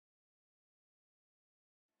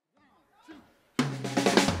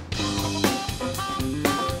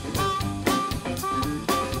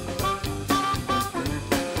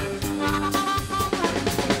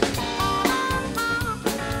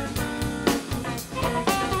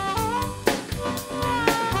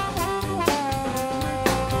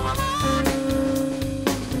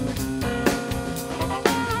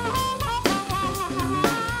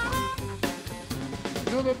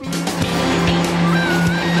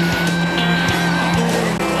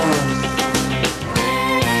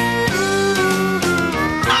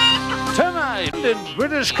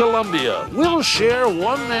British Columbia, we'll share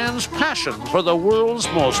one man's passion for the world's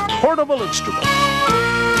most portable instrument.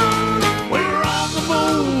 We're on the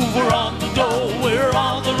move, we're on the go, we're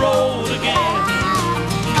on the road again.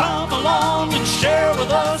 Come along and share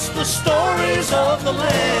with us the stories of the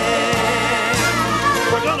land.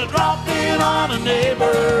 We're gonna drop in on a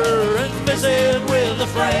neighbor and visit with a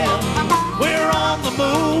friend. We're on the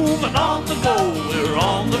move and on the go, we're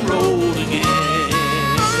on the road again.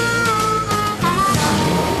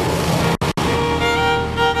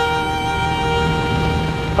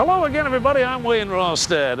 Hello again, everybody. I'm Wayne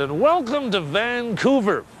Rostad, and welcome to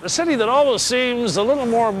Vancouver, a city that always seems a little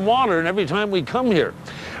more modern every time we come here.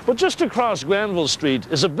 But just across Granville Street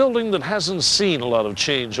is a building that hasn't seen a lot of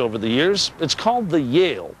change over the years. It's called the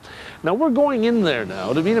Yale. Now, we're going in there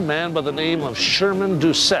now to meet a man by the name of Sherman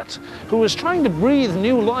Doucette, who is trying to breathe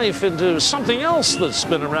new life into something else that's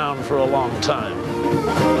been around for a long time.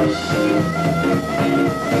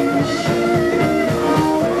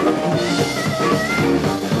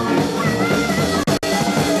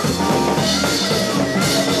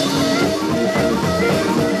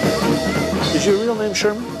 Is your real name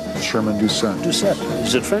Sherman? Sherman Doucette. Doucette.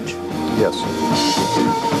 Is it French? Yes.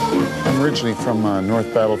 I'm originally from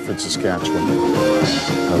North Battleford, Saskatchewan.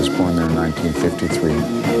 I was born there in 1953.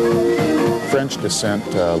 French descent,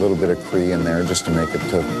 a little bit of Cree in there just to make it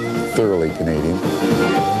thoroughly Canadian.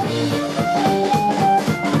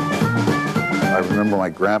 I remember my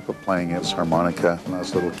grandpa playing his harmonica when I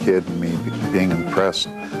was a little kid and me being impressed.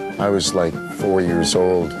 I was like 4 years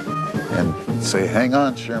old. And say, hang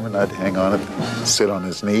on, Sherman. I'd hang on it, sit on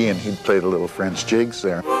his knee, and he'd play the little French jigs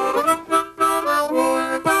there.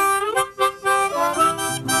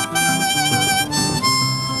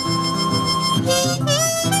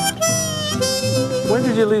 When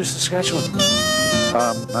did you leave Saskatchewan?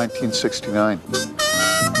 1969.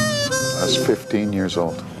 I was 15 years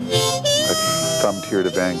old. I thumbed here to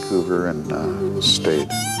Vancouver and stayed.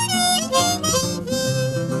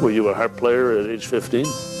 Were you a harp player at age 15?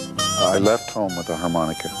 I left home with a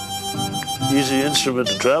harmonica. Easy instrument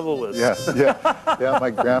to travel with. Yeah. Yeah, my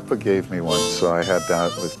grandpa gave me one, so I had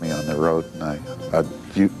that with me on the road, and I'd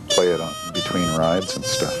play it on between rides and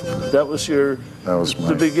stuff. That was the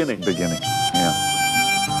beginning? Beginning, yeah.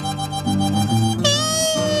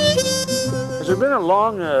 Has there been a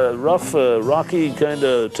long, rough, rocky, kind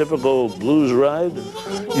of typical blues ride?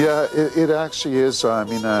 Yeah, it actually is. I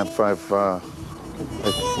mean, I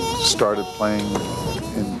started playing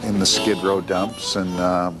in the Skid Row dumps and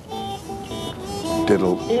did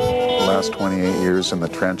the last 28 years in the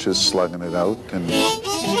trenches slugging it out, and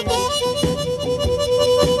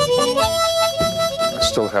I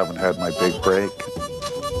still haven't had my big break.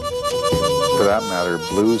 For that matter,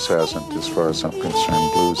 blues hasn't, as far as I'm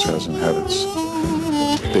concerned. Blues hasn't had its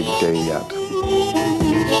big day yet.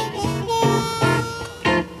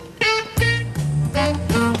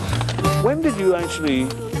 When did you actually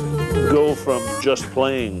go from just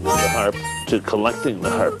playing the harp to collecting the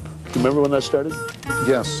harp? Do you remember when that started?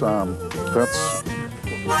 Yes, that's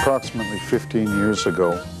approximately 15 years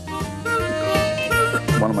ago.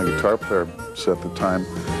 One of my guitar players at the time,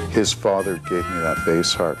 his father gave me that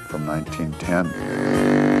bass harp from 1910.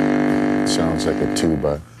 It sounds like a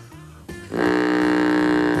tuba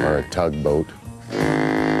or a tugboat.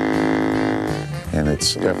 And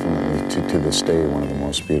it's definitely, to this day, one of the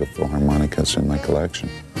most beautiful harmonicas in my collection.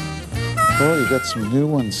 Oh, you got some new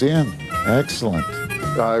ones in. Excellent.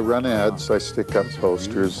 I run ads, I stick up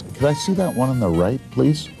posters. Can I see that one on the right,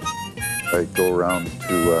 please? I go around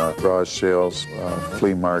to garage sales,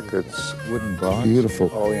 flea markets. Wooden box? Beautiful.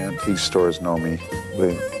 All the antique stores know me.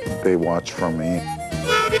 They watch for me.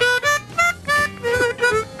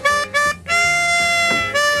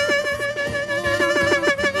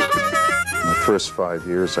 First 5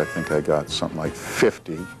 years, I think I got something like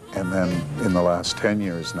 50, and then in the last 10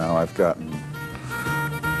 years now, I've gotten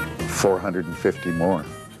 450 more.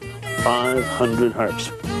 500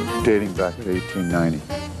 harps. Dating back to 1890.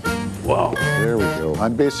 Wow. There we go.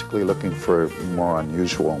 I'm basically looking for more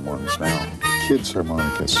unusual ones now. Kids'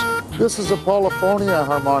 harmonicas. This is a Polyphonia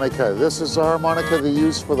harmonica. This is a harmonica they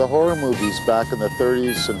used for the horror movies back in the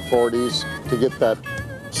 30s and 40s to get that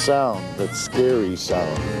sound, that scary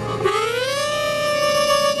sound.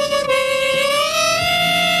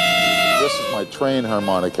 This is my train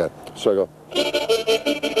harmonica. So I go.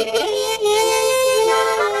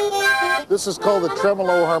 This is called the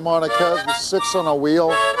tremolo harmonica. It sits on a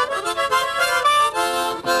wheel.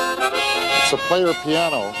 It's a player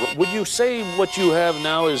piano. Would you say what you have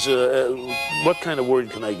now is, what kind of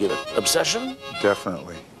word can I give it? Obsession?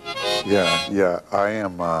 Definitely. Yeah. I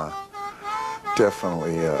am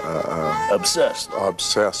definitely Obsessed.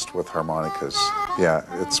 obsessed with harmonicas. Yeah,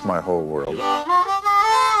 it's my whole world.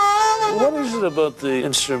 What is it about the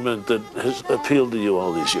instrument that has appealed to you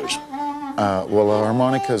all these years? Well, the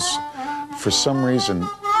harmonicas, for some reason,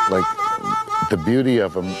 like the beauty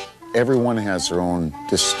of them, everyone has their own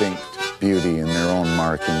distinct beauty and their own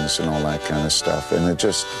markings and all that kind of stuff. And it's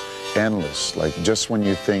just endless. Like just when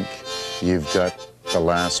you think you've got the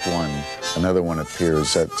last one, another one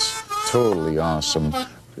appears. That's totally awesome.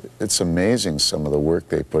 It's amazing some of the work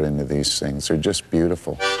they put into these things. They're just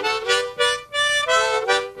beautiful.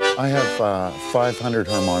 I have 500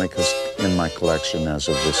 harmonicas in my collection as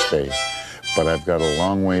of this day, but I've got a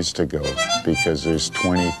long ways to go because there's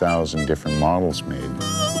 20,000 different models made.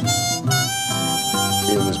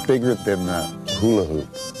 It was bigger than the hula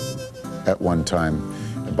hoop at one time,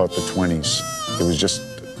 about the 20s. It was just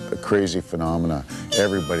a crazy phenomena.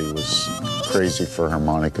 Everybody was crazy for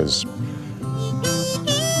harmonicas.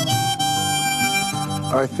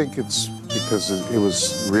 I think it's because it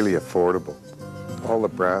was really affordable. All the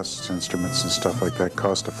brass instruments and stuff like that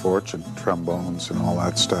cost a fortune, trombones and all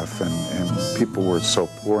that stuff, and people were so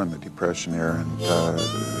poor in the Depression era, and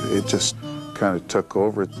it just kind of took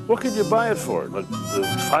over. What could you buy it for? Like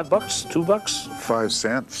 $5, $2? 5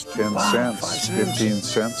 cents, 10 Wow, cents, 5 cents. 15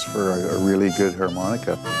 cents for a really good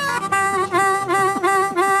harmonica.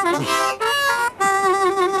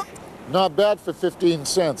 Not bad for 15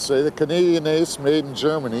 cents, eh? The Canadian Ace, made in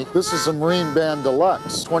Germany. This is a Marine Band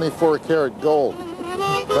Deluxe, 24 karat gold.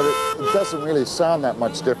 But it doesn't really sound that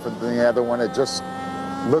much different than the other one. It just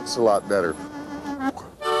looks a lot better.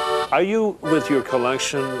 Are you, with your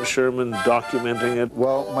collection, Sherman, documenting it?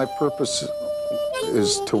 Well, my purpose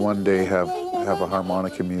is to one day have a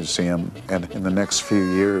harmonica museum, and in the next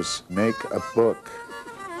few years make a book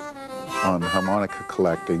on harmonica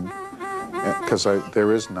collecting, because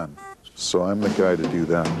there is none. So I'm the guy to do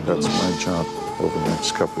that. That's my job over the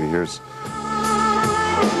next couple of years.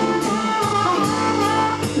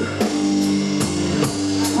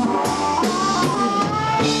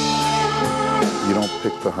 You don't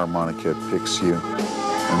pick the harmonica, it picks you.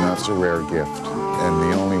 And that's a rare gift. And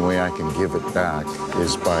the only way I can give it back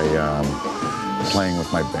is by playing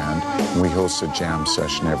with my band. We host a jam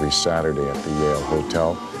session every Saturday at the Yale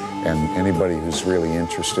Hotel. And anybody who's really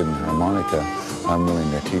interested in harmonica, I'm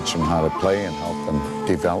willing to teach them how to play and help them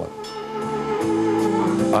develop.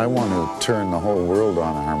 I want to turn the whole world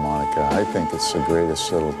on a harmonica. I think it's the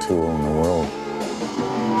greatest little tool in the world.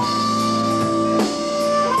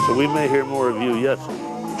 So we may hear more of you yet,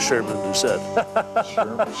 Sherman Doucette.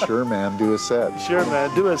 Sure, man, do a set. Sure,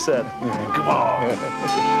 man, do a set. Come on.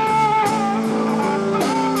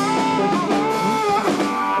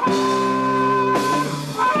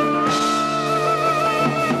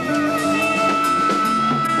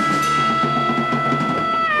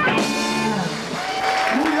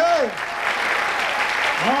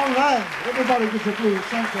 All right, everybody just a please,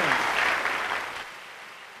 sometimes.